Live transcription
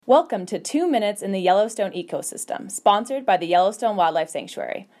Welcome to 2 Minutes in the Yellowstone Ecosystem, sponsored by the Yellowstone Wildlife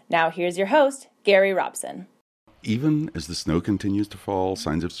Sanctuary. Now here's your host, Gary Robson. Even as the snow continues to fall,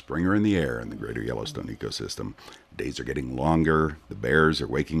 signs of spring are in the air in the greater Yellowstone ecosystem. Days are getting longer, the bears are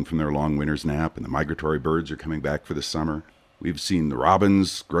waking from their long winter's nap, and the migratory birds are coming back for the summer. We've seen the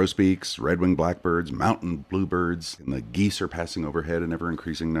robins, grosbeaks, red-winged blackbirds, mountain bluebirds, and the geese are passing overhead in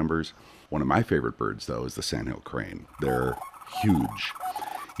ever-increasing numbers. One of my favorite birds, though, is the sandhill crane. They're huge.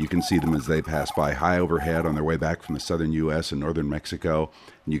 You can see them as they pass by high overhead on their way back from the southern U.S. and northern Mexico,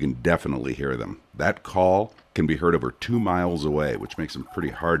 and you can definitely hear them. That call can be heard over 2 miles away, which makes them pretty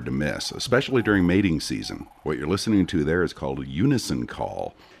hard to miss, especially during mating season. What you're listening to there is called a unison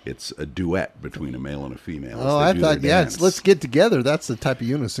call. It's a duet between a male and a female. Oh, I thought, it's let's get together. That's the type of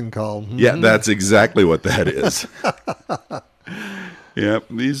unison call. Mm-hmm. Yeah, that's exactly what that is. Yeah,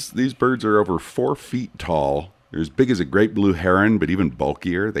 these birds are over 4 feet tall. They're as big as a great blue heron, but even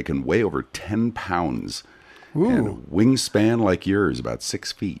bulkier. They can weigh over 10 pounds. Ooh. And a wingspan like yours, about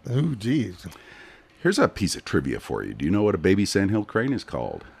 6 feet. Oh, geez. Here's a piece of trivia for you. Do you know what a baby sandhill crane is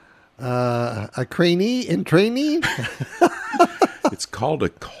called? A craney in trainee? It's called a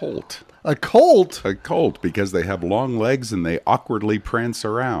colt. A colt? A colt, because they have long legs and they awkwardly prance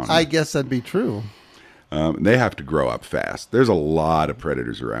around. I guess that'd be true. They have to grow up fast. There's a lot of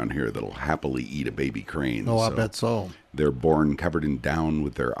predators around here that'll happily eat a baby crane. Oh, I bet so. They're born covered in down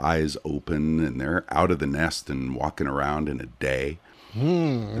with their eyes open, and they're out of the nest and walking around in a day.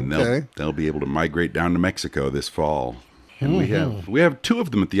 And they'll be able to migrate down to Mexico this fall. And we have 2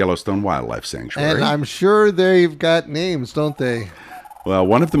 of them at the Yellowstone Wildlife Sanctuary. And I'm sure they've got names, don't they? Well,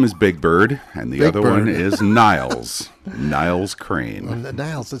 one of them is Big Bird, and the other one is Niles. Niles Crane.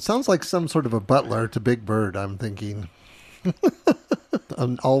 Niles. It sounds like some sort of a butler to Big Bird, I'm thinking.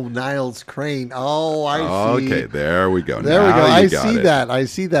 Niles Crane. Oh, I see. Okay, there we go. There we go. I see that. I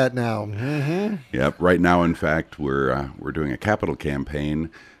see that now. Mm-hmm. Yep. Right now, in fact, we're doing a capital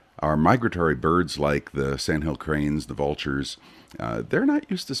campaign. Our migratory birds, like the sandhill cranes, the vultures, they're not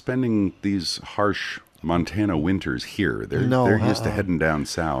used to spending these harsh Montana winters here. They're used to heading down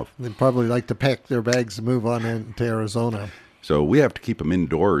south. They'd probably like to pack their bags and move on into Arizona. So we have to keep them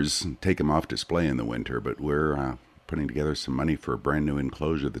indoors and take them off display in the winter, but we're putting together some money for a brand new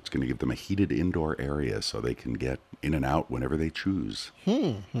enclosure that's going to give them a heated indoor area so they can get in and out whenever they choose.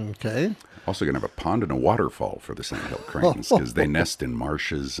 Okay. Also going to have a pond and a waterfall for the sandhill cranes because they nest in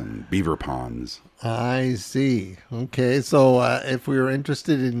marshes and beaver ponds. I see. Okay. So if we were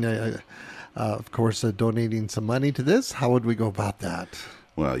interested in, of course, donating some money to this, how would we go about that?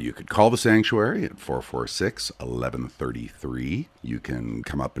 Well, you could call the sanctuary at 446-1133. You can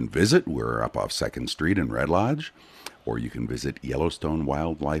come up and visit. We're up off 2nd Street in Red Lodge. Or you can visit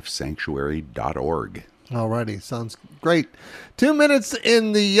YellowstoneWildlifeSanctuary.org. Alrighty, sounds great. 2 minutes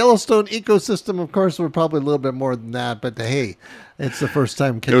in the Yellowstone ecosystem. Of course, we're probably a little bit more than that, but hey, it's the first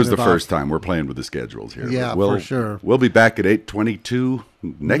time kicking it was the off. First time. We're playing with the schedules here. Yeah, for sure. We'll be back at 8:22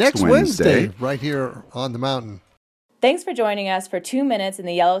 next Wednesday. Right here on the mountain. Thanks for joining us for 2 Minutes in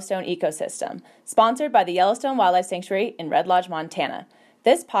the Yellowstone Ecosystem, sponsored by the Yellowstone Wildlife Sanctuary in Red Lodge, Montana.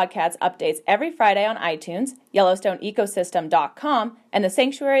 This podcast updates every Friday on iTunes, YellowstoneEcosystem.com, and the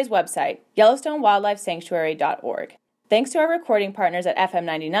Sanctuary's website, YellowstoneWildlifeSanctuary.org. Thanks to our recording partners at FM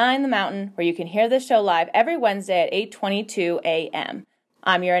 99 The Mountain, where you can hear this show live every Wednesday at 8:22 a.m.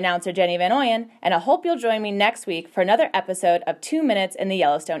 I'm your announcer, Jenny Van Oyen, and I hope you'll join me next week for another episode of 2 Minutes in the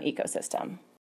Yellowstone Ecosystem.